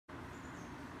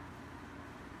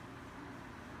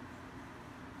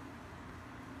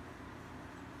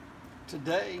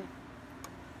Today,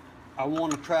 I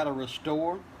want to try to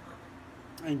restore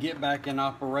and get back in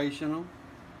operational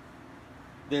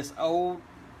this old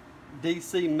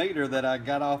DC meter that I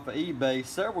got off of eBay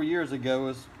several years ago.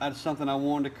 Is something I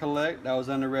wanted to collect. I was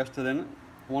interested in it.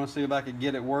 I want to see if I could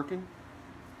get it working.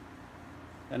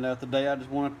 And today I just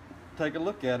want to take a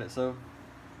look at it. So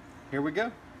here we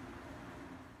go.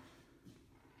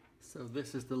 So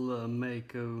this is the little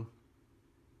Maico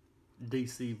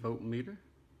DC voltmeter.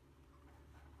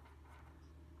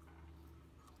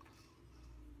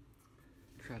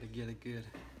 Try to get a good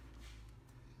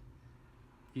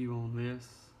view on this.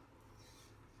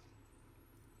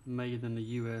 Made in the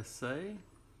USA.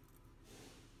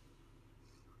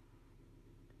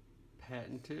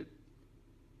 Patented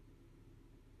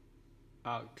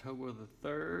October the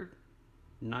 3rd,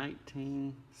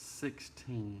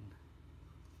 1916.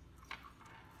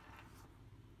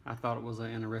 I thought it was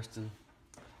an interesting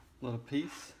little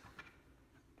piece.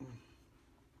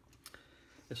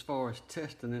 As far as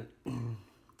testing it,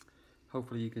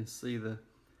 hopefully you can see the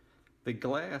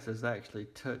glass is actually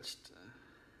touched.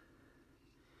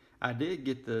 I did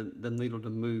get the needle to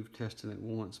move testing it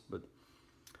once, but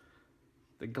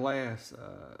the glass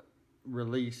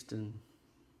released and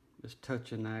is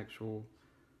touching the actual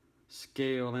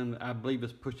scale, and I believe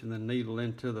it's pushing the needle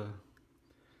into the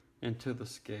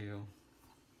scale.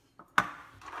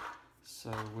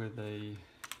 So with a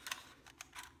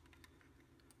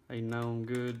known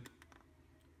good,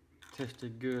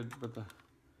 tested good, but a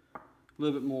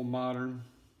little bit more modern,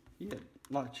 yet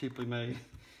a lot cheaply made.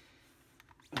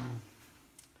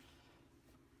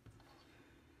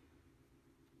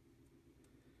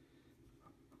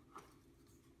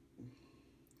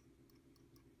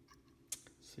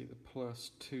 See the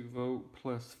plus 2 volt,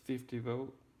 plus 50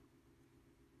 volt.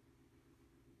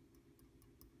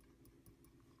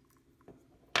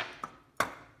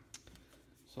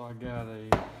 So I got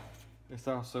it's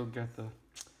also got the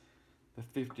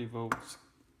 50 volts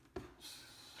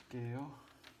scale.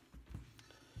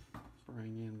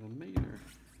 Bring in the meter.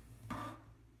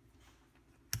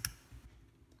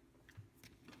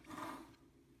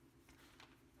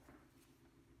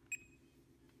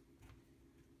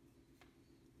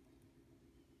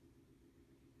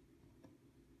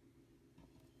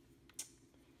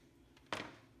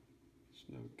 It's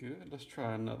no good. Let's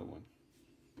try another one.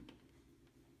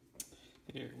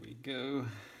 Here we go.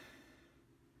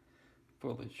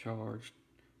 Fully charged,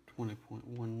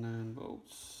 20.19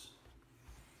 volts.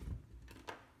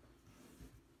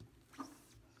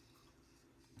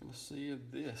 Let's see if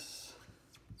this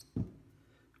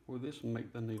will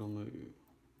make the needle move.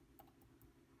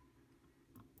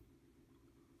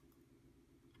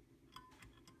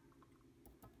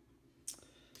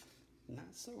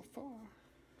 Not so far.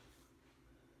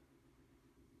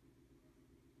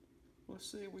 Let's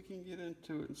see if we can get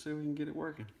into it and see if we can get it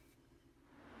working.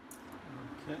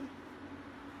 Okay,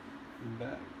 I'm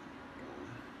back.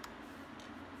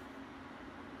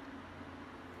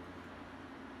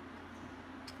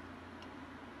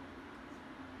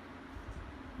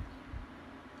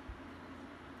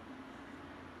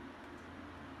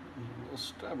 I'm a little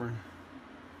stubborn.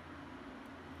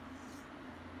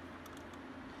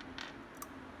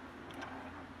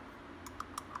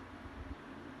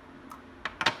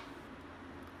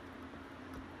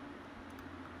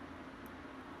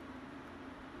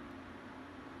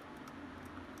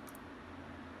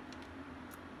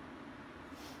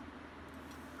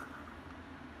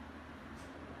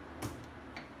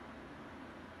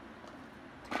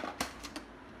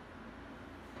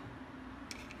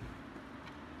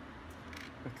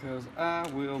 Because I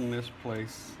will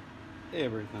misplace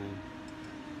everything.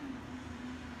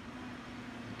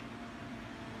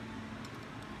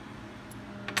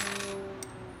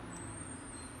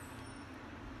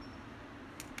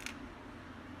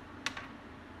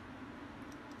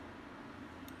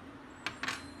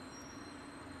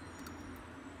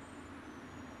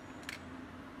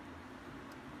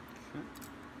 Okay.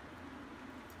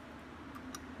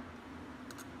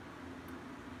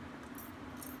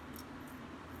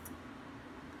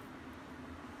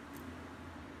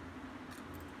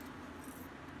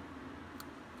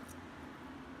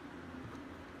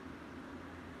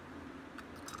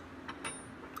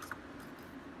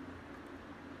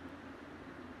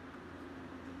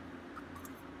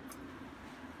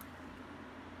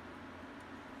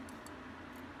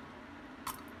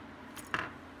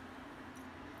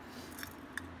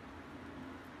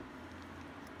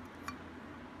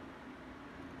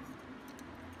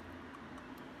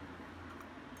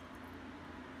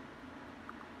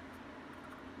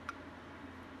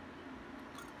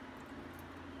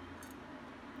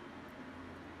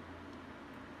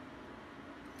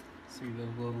 See those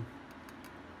little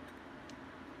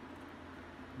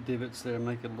divots there,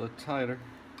 make it a little tighter.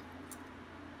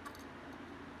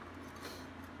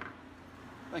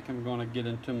 I think I'm going to get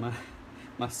into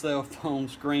my cell phone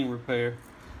screen repair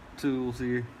tools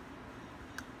here.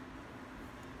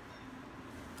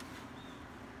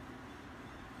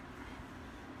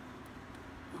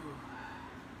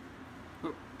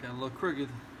 Oh, got a little crooked.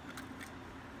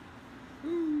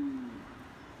 Ooh,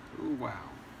 ooh, wow.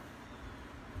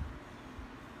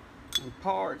 And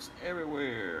parts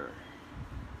everywhere.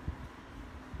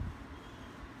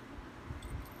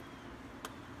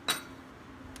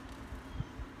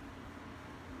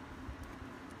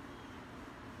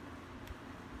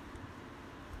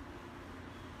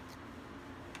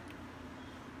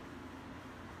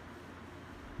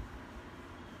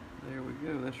 There we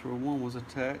go, that's where one was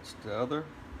attached. The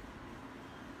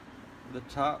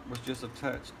top was just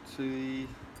attached to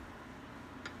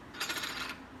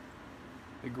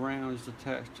the ground is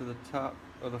attached to the top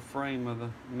of the frame of the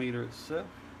meter itself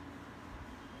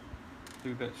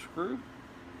through that screw.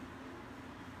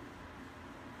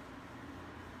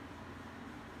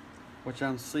 Which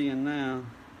I'm seeing now,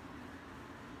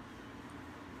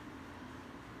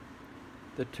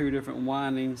 the two different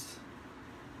windings.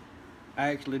 I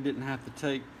actually didn't have to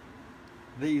take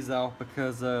these off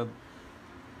because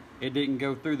it didn't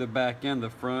go through the back and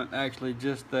the front. Actually,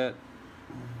 just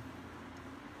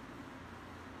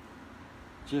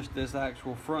this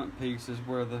actual front piece is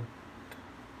where the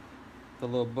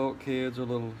little bulkheads or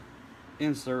little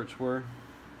inserts were.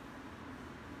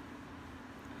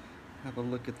 Have a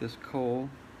look at this coil.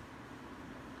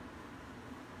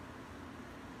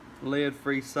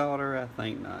 Lead-free solder? I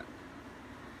think not.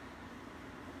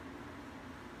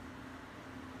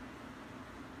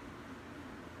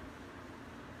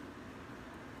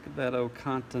 Look at that old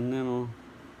Continental.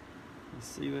 You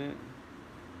see that?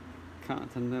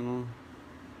 Continental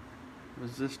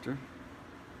resistor.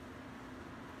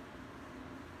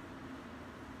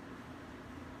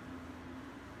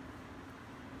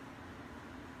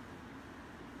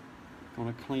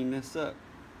 Gonna clean this up.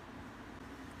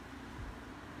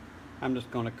 I'm just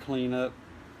gonna clean up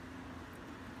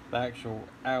the actual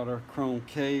outer chrome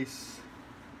case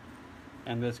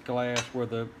and this glass where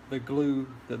the glue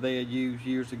that they had used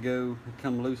years ago had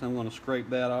come loose. I'm gonna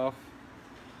scrape that off.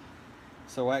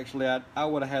 So actually I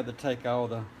would have had to take all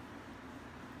the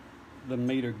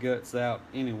meter guts out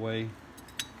anyway,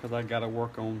 because I gotta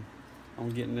work on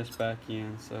getting this back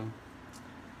in. So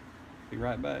be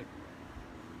right back.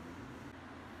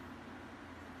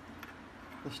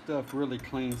 This stuff really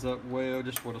cleans up well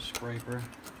just with a scraper.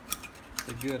 It's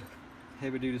a good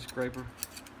heavy duty scraper.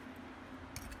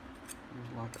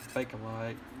 It's like a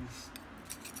Bakelite. It's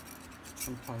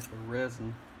some type of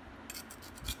resin.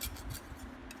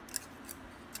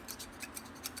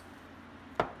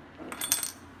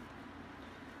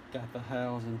 Got the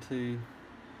housing too.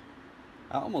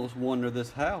 I almost wonder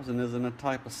this housing isn't a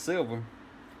type of silver.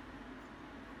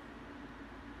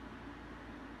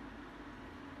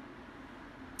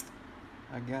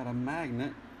 I got a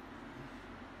magnet.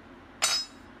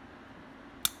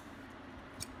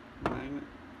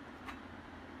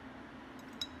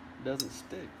 Doesn't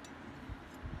stick.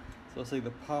 So it's either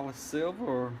polished silver,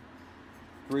 or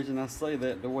the reason I say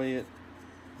that, the way it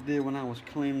did when I was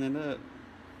cleaning it up.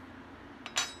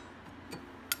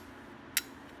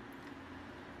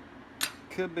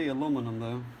 Could be aluminum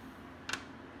though.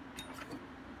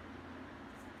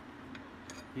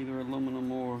 Either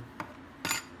aluminum or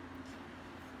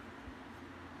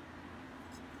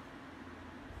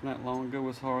not long ago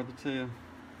was hard to tell.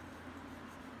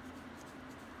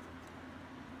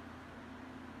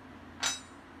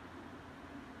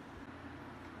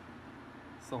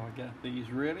 So I got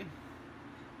these ready.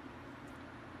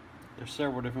 There's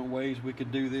several different ways we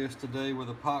could do this today with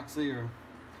epoxy, or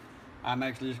I'm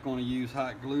actually just going to use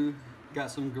hot glue. Got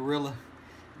some Gorilla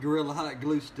hot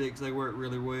glue sticks. They work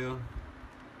really well.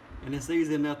 And it's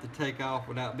easy enough to take off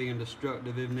without being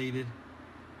destructive if needed.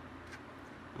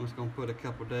 I'm just going to put a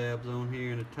couple dabs on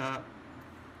here in the top.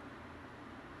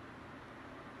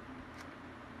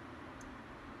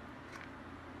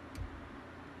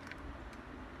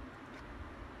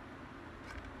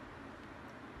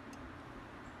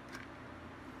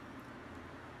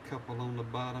 Couple on the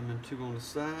bottom and two on the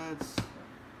sides.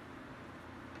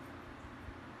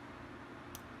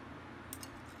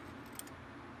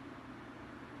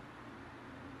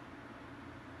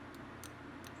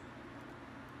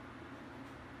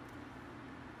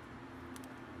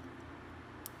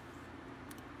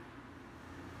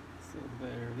 So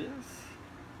there it is.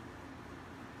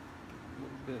 A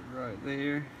little bit right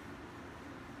there.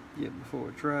 get before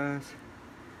it dries.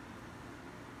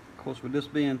 Of course, with this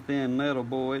being thin metal,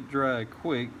 boy, it dried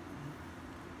quick.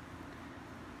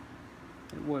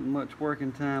 It wasn't much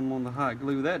working time on the hot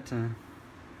glue that time.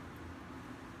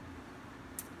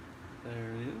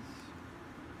 There it is.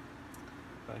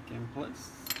 Back in place.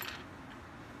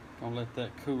 Gonna let that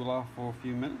cool off for a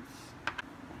few minutes.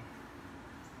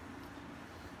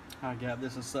 I got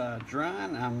this aside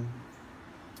drying.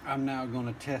 I'm now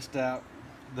gonna test out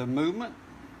the movement.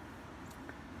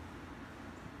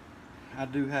 I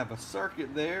do have a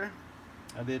circuit there.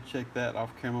 I did check that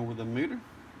off camera with a meter.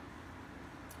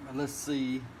 But let's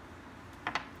see,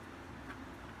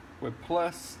 with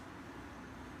plus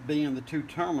being the two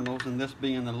terminals and this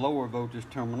being the lower voltage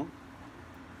terminal,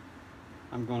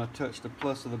 I'm going to touch the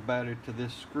plus of the battery to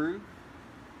this screw.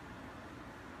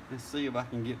 Let's see if I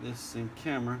can get this in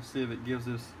camera, see if it gives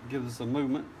us a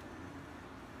movement.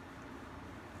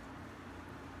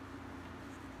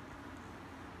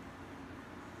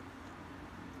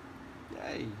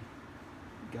 Yay,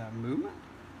 got movement.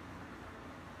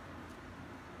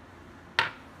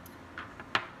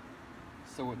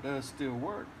 So it does still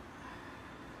work.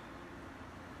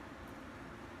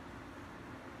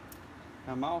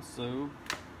 I'm also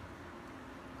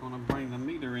going to bring the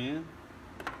meter in.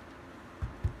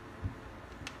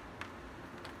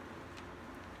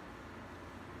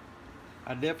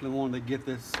 I definitely wanted to get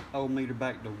this old meter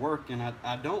back to work, and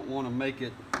I don't want to make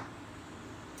it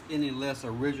any less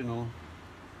original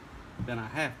than I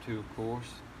have to, of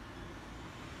course.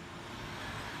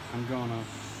 I'm gonna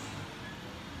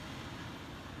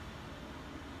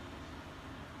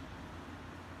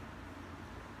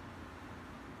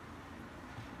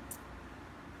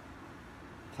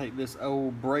take this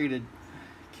old braided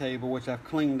cable, which I've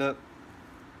cleaned up.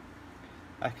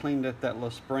 I cleaned up that little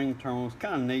spring terminal. It's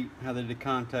kind of neat how they did the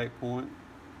contact point.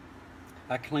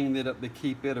 I cleaned it up to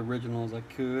keep it original as I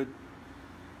could.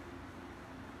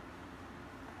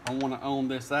 I want to own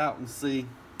this out and see,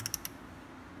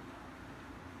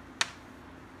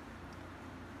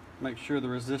 make sure the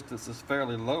resistance is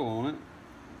fairly low on it.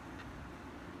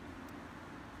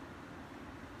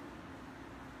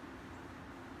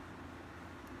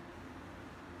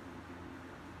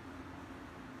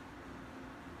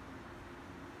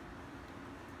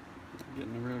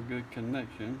 Getting a real good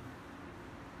connection.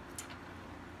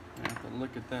 I have to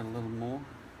look at that a little more.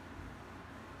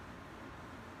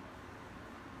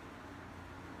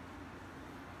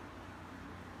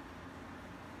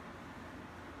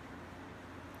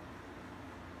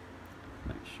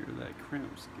 Make sure that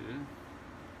crimp's good.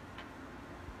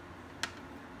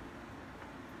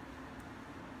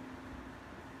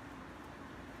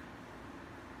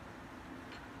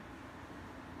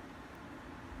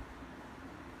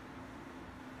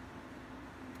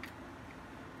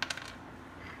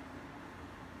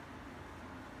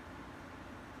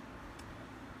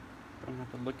 Gonna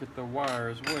have to look at the wire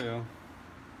as well.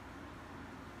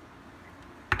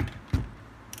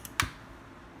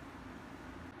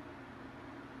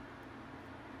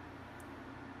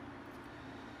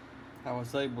 I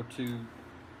was able to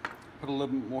put a little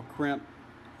bit more crimp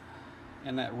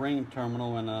in that ring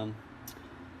terminal, and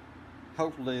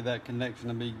hopefully that connection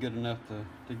will be good enough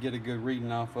to get a good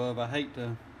reading off of. I hate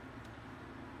to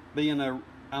be in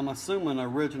I'm assuming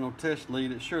original test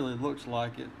lead. It surely looks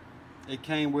like it. It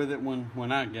came with it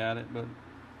when I got it, but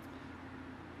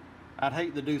I'd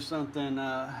hate to do something.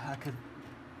 To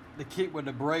keep with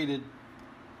the braided,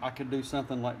 I could do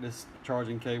something like this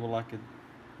charging cable. I could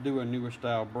do a newer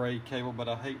style braid cable, but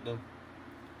I hate to,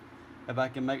 if I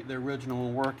can make the original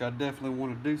one work, I definitely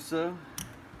want to do so.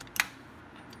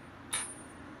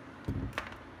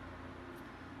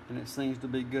 And it seems to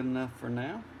be good enough for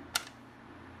now.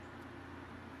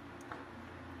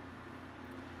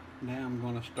 Now I'm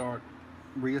going to start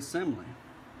reassembling.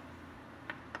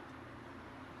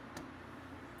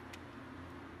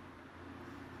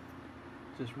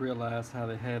 Just realized how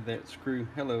they had that screw.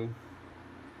 Hello.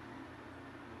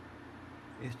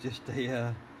 It's just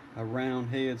a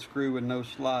round head screw with no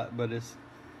slot, but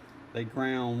they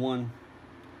ground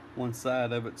one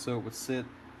side of it so it would sit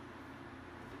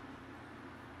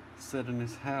in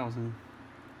this housing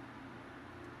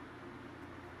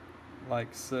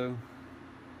like so.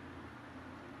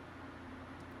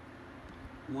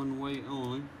 One way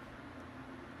only.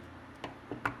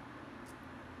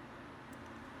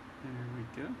 There we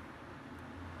go.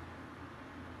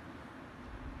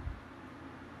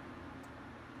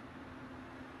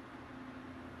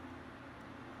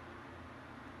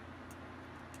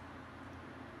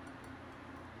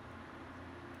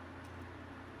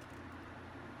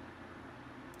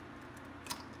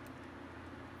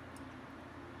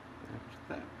 There's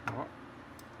that.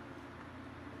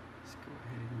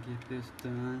 Get this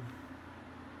done.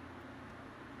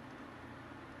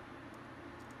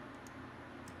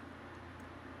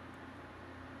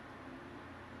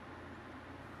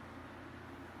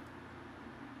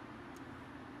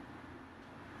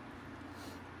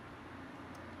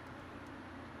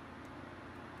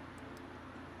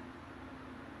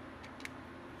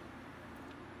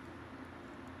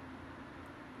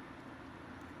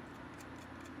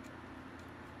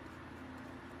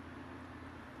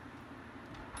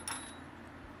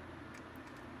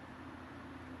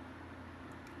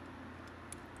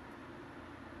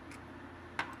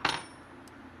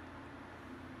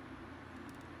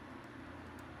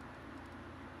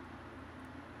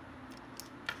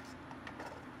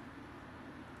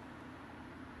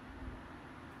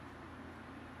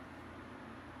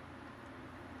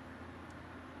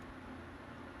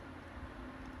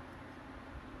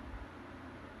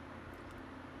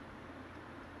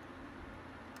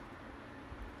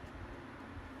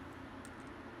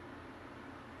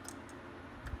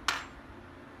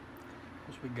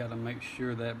 We got to make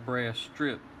sure that brass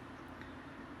strip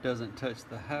doesn't touch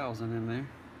the housing in there.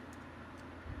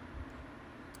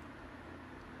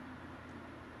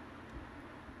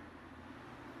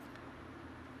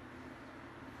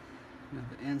 Now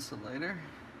the insulator.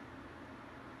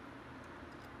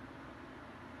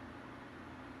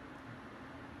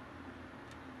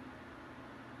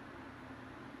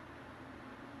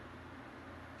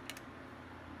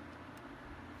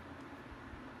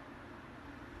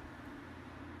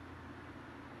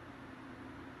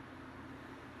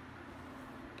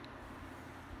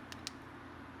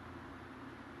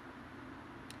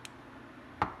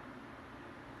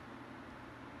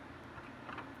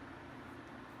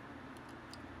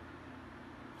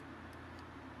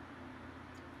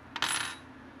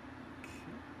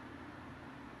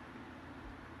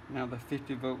 Now the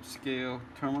 50-volt scale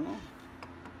terminal.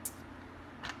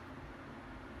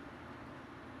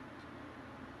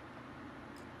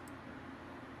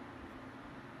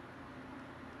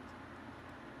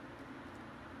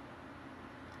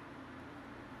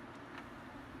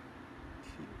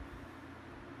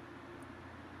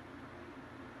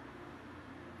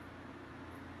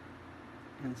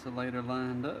 Insulator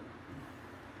lined up.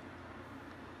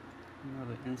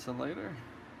 Another insulator.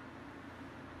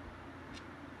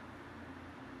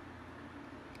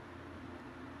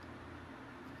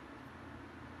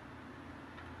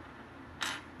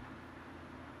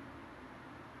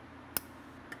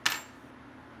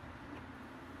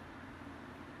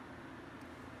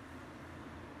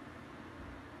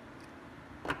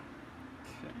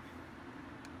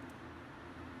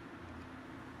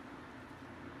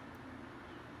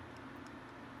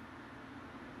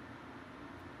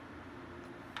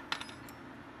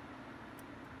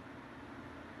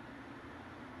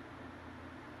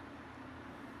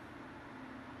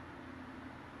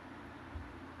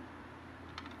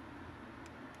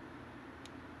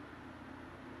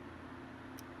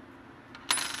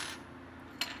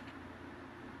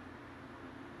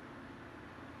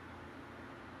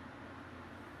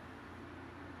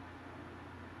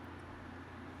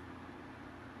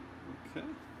 Okay,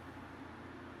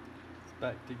 it's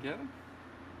back together.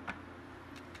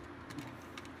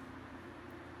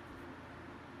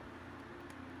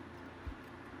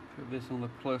 Put this on the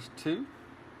 +2.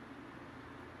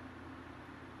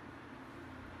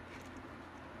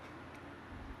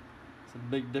 It's a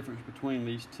big difference between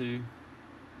these two.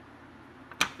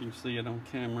 You can see it on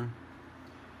camera.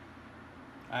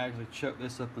 I actually chucked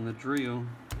this up in the drill.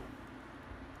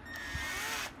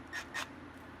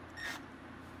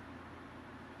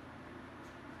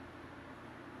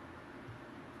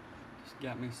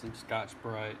 Got me some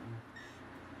Scotch-Brite.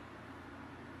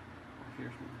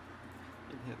 Here's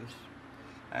one. Hit this.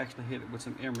 I actually hit it with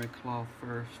some emery cloth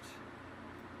first.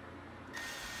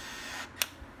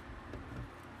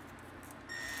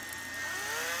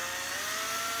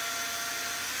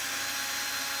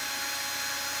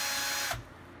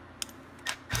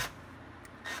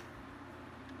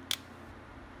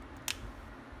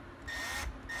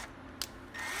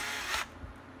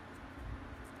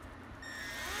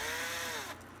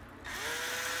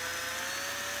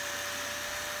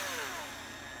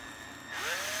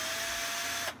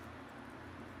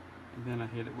 And then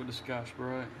I hit it with the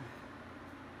Scotch-Brite.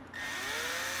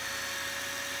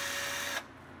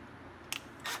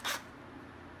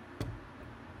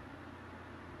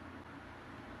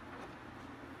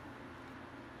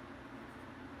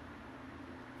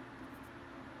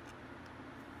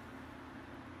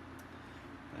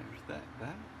 There's that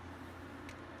back.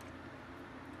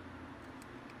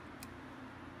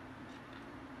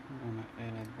 I'm gonna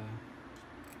add the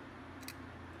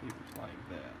fuse like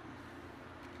that.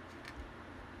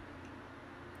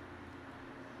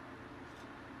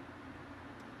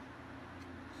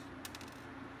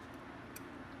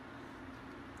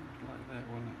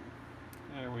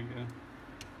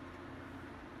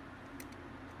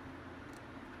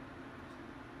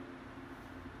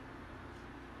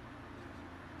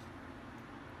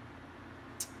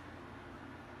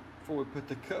 Before we put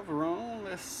the cover on,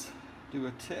 let's do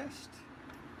a test.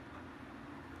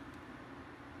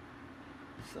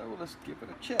 So let's give it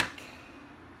a check.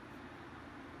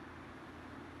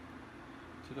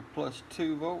 To the plus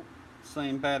 2 volt,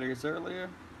 same battery as earlier,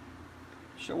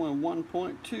 showing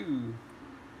 1.2.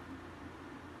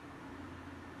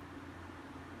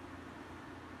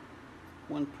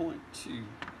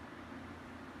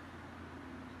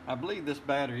 I believe this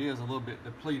battery is a little bit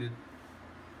depleted.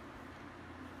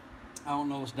 I don't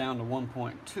know if it's down to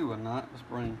 1.2 or not. Let's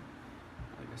bring,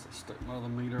 I guess I stuck my other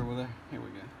meter over there. Here we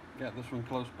go. Got this one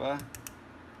close by.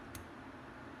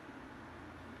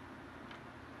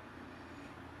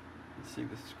 Let's see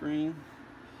the screen.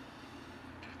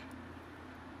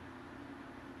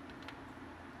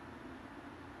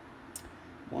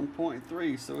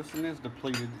 .3, so it's in this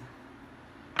depleted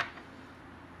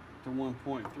to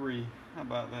 1.3. How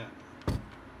about that?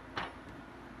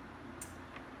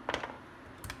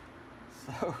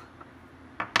 So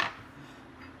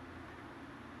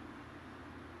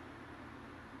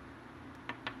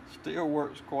still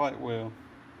works quite well.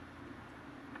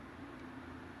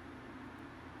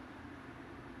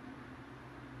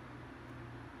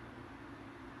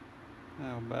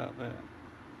 How about that?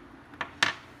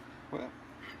 Well,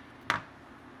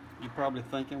 you're probably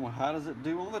thinking, well, how does it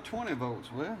do on the 20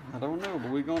 volts? Well, I don't know,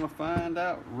 but we're going to find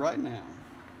out right now.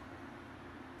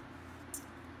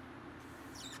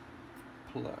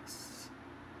 Plus.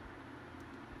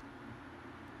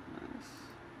 Nice.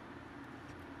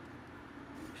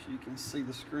 Make sure you can see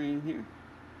the screen here.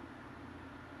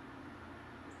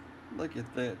 Look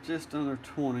at that, just under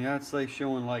 20. I'd say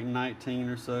showing like 19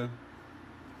 or so.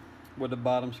 With the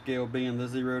bottom scale being the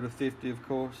 0 to 50, of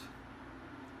course.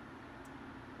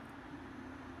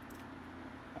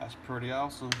 That's pretty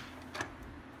awesome.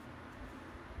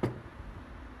 I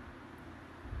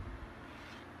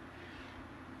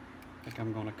think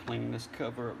I'm going to clean this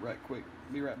cover up right quick.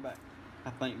 Be right back. I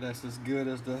think that's as good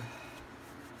as the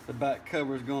back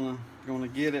cover is gonna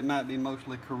get. It might be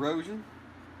mostly corrosion.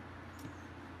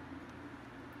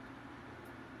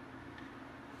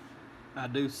 I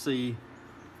do see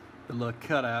the little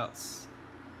cutouts.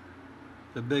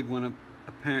 The big one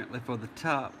apparently for the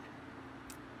top.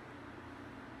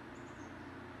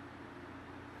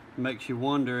 Makes you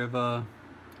wonder if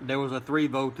there was a 3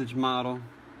 voltage model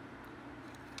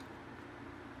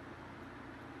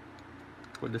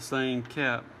with the same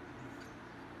cap,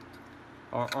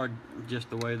 or just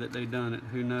the way that they done it.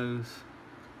 Who knows?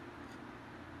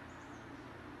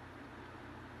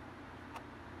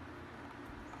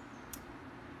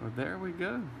 Well, there we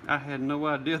go. I had no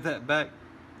idea that back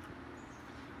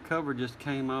cover just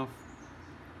came off.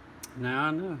 Now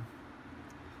I know.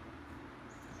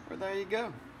 Well, there you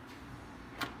go.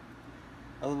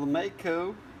 A little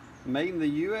Maico, made in the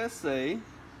USA.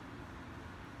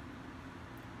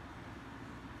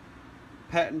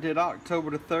 Patented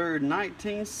October the 3rd,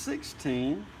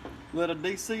 1916. Little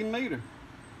DC meter.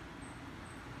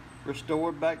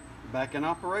 Restored back in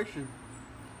operation.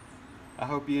 I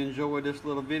hope you enjoyed this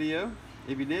little video.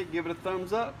 If you did, give it a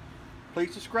thumbs up.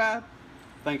 Please subscribe.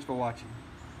 Thanks for watching.